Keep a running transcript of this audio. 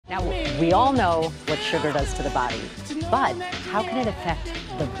Now, we all know what sugar does to the body, but how can it affect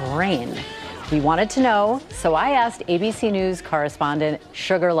the brain? We wanted to know, so I asked ABC News correspondent,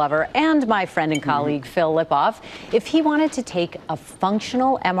 sugar lover, and my friend and colleague, Phil Lipof, if he wanted to take a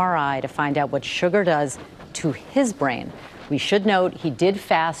functional MRI to find out what sugar does to his brain. We should note he did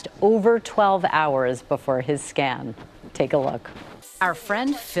fast over 12 hours before his scan. Take a look. Our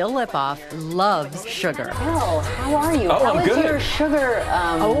friend Phil Lipof loves sugar. Phil, how are you? Oh, how I'm is good. your sugar?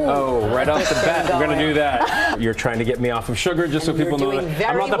 Right off the bat, we're going to do that. You're trying to get me off of sugar, just so people know that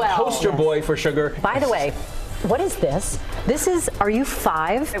I'm not the poster boy for sugar. By the way, what is this? This is, are you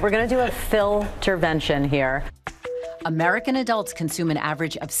 5? We're going to do a Phil-tervention here. American adults consume an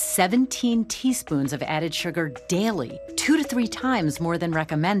average of 17 teaspoons of added sugar daily, 2 to 3 times more than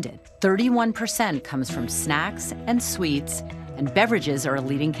recommended. 31% comes from snacks and sweets, and beverages are a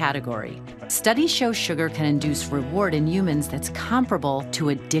leading category. Studies show sugar can induce reward in humans that's comparable to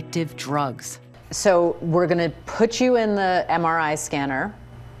addictive drugs. So we're going to put you in the MRI scanner,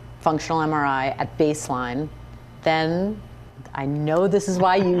 functional MRI, at baseline. Then, I know this is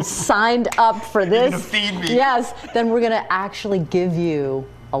why you signed up for this. You're gonna feed me. Yes, then we're going to actually give you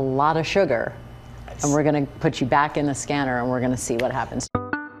a lot of sugar. And we're going to put you back in the scanner and we're going to see what happens.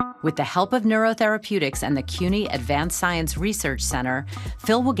 With the help of neurotherapeutics and the CUNY Advanced Science Research Center,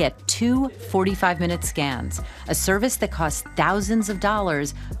 Phil will get 2 45-minute scans, a service that costs thousands of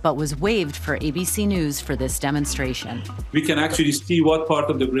dollars, but was waived for ABC News for this demonstration. We can actually see what part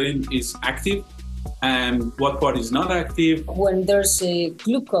of the brain is active and what part is not active. When there's a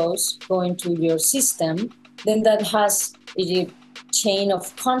glucose going to your system, then that has a chain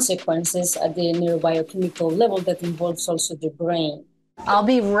of consequences at the neurobiochemical level that involves also the brain. I'll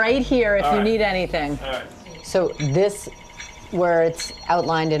be right here if you need anything. All right. So this, where it's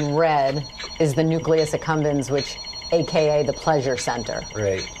outlined in red, is the nucleus accumbens, which, AKA the pleasure center.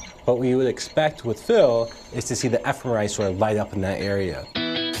 Right. What we would expect with Phil is to see the fMRI sort of light up in that area.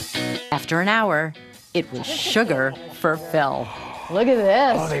 After an hour, it was sugar for Phil. Look at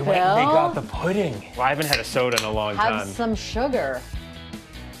this, Oh, they Phil. went and they got the pudding. Well, I haven't had a soda in a long time. Have some sugar.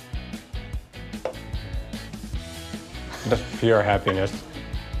 Just pure happiness.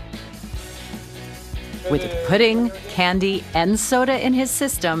 With pudding, candy, and soda in his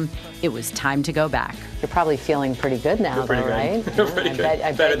system, it was time to go back. You're probably feeling pretty good now, pretty though, good. right? Feel pretty good.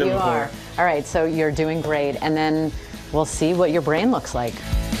 I Better bet than you before. are. All right, so you're doing great, and then we'll see what your brain looks like.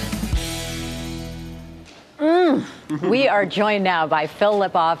 We are joined now by Phil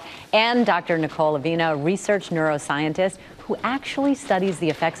Lipof and Dr. Nicole Avena, a research neuroscientist who actually studies the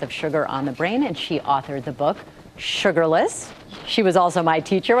effects of sugar on the brain, and she authored the book, Sugarless. She was also my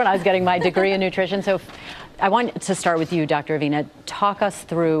teacher when I was getting my degree in nutrition. So I want to start with you, Dr. Avena. Talk us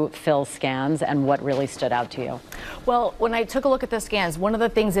through Phil's scans and what really stood out to you. Well, when I took a look at the scans, one of the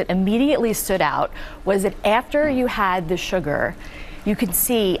things that immediately stood out was that after you had the sugar, you could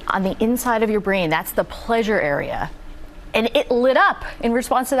see on the inside of your brain, that's the pleasure area, and it lit up in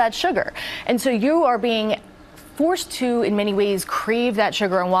response to that sugar. And so you are being forced to, in many ways, crave that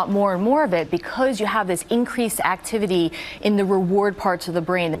sugar and want more and more of it because you have this increased activity in the reward parts of the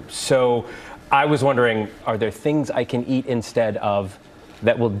brain. So I was wondering, are there things I can eat instead of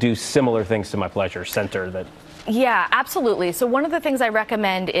that will do similar things to my pleasure center that? Yeah, absolutely. So one of the things I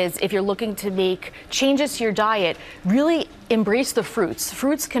recommend is if you're looking to make changes to your diet, really embrace the fruits.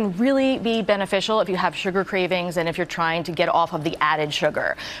 Fruits can really be beneficial if you have sugar cravings and if you're trying to get off of the added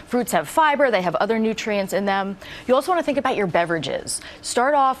sugar. Fruits have fiber, they have other nutrients in them. You also want to think about your beverages.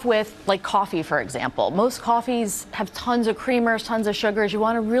 Start off with like coffee, for example. Most coffees have tons of creamers, tons of sugars. You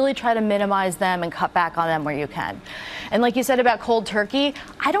want to really try to minimize them and cut back on them where you can. And like you said about cold turkey,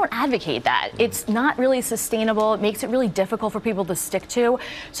 I don't advocate that. It's not really sustainable. It makes it really difficult for people to stick to.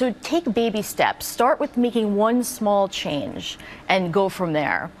 So take baby steps. Start with making one small change and go from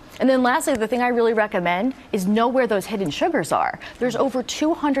there. And then lastly, the thing I really recommend is know where those hidden sugars are. There's over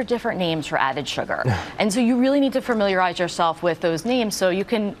 200 different names for added sugar. And so you really need to familiarize yourself with those names so you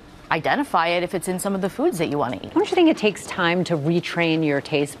can identify it if it's in some of the foods that you want to eat. Don't you think it takes time to retrain your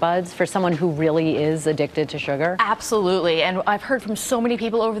taste buds for someone who really is addicted to sugar? Absolutely. And I've heard from so many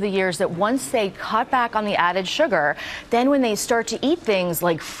people over the years that once they cut back on the added sugar, then when they start to eat things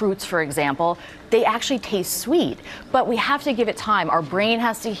like fruits, for example, they actually taste sweet. But we have to give it time. Our brain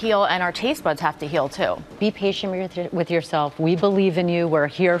has to heal and our taste buds have to heal too. Be patient with yourself. We believe in you. We're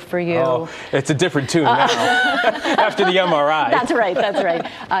here for you. Oh, it's a different tune now after the MRI. That's right. That's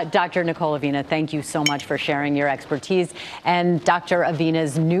right. Dr. Nicole Avena, thank you so much for sharing your expertise. And Dr.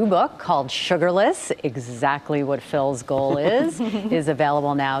 Avena's new book called Sugarless, exactly what Phil's goal is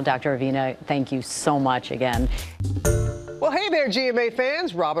available now. Dr. Avena, thank you so much again. Well, hey there, GMA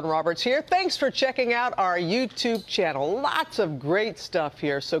fans. Robin Roberts here. Thanks for checking out our YouTube channel. Lots of great stuff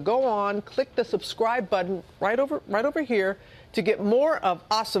here. So go on, click the subscribe button right over here to get more of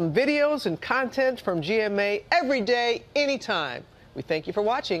awesome videos and content from GMA every day, anytime. We thank you for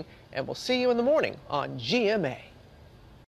watching, and we'll see you in the morning on GMA.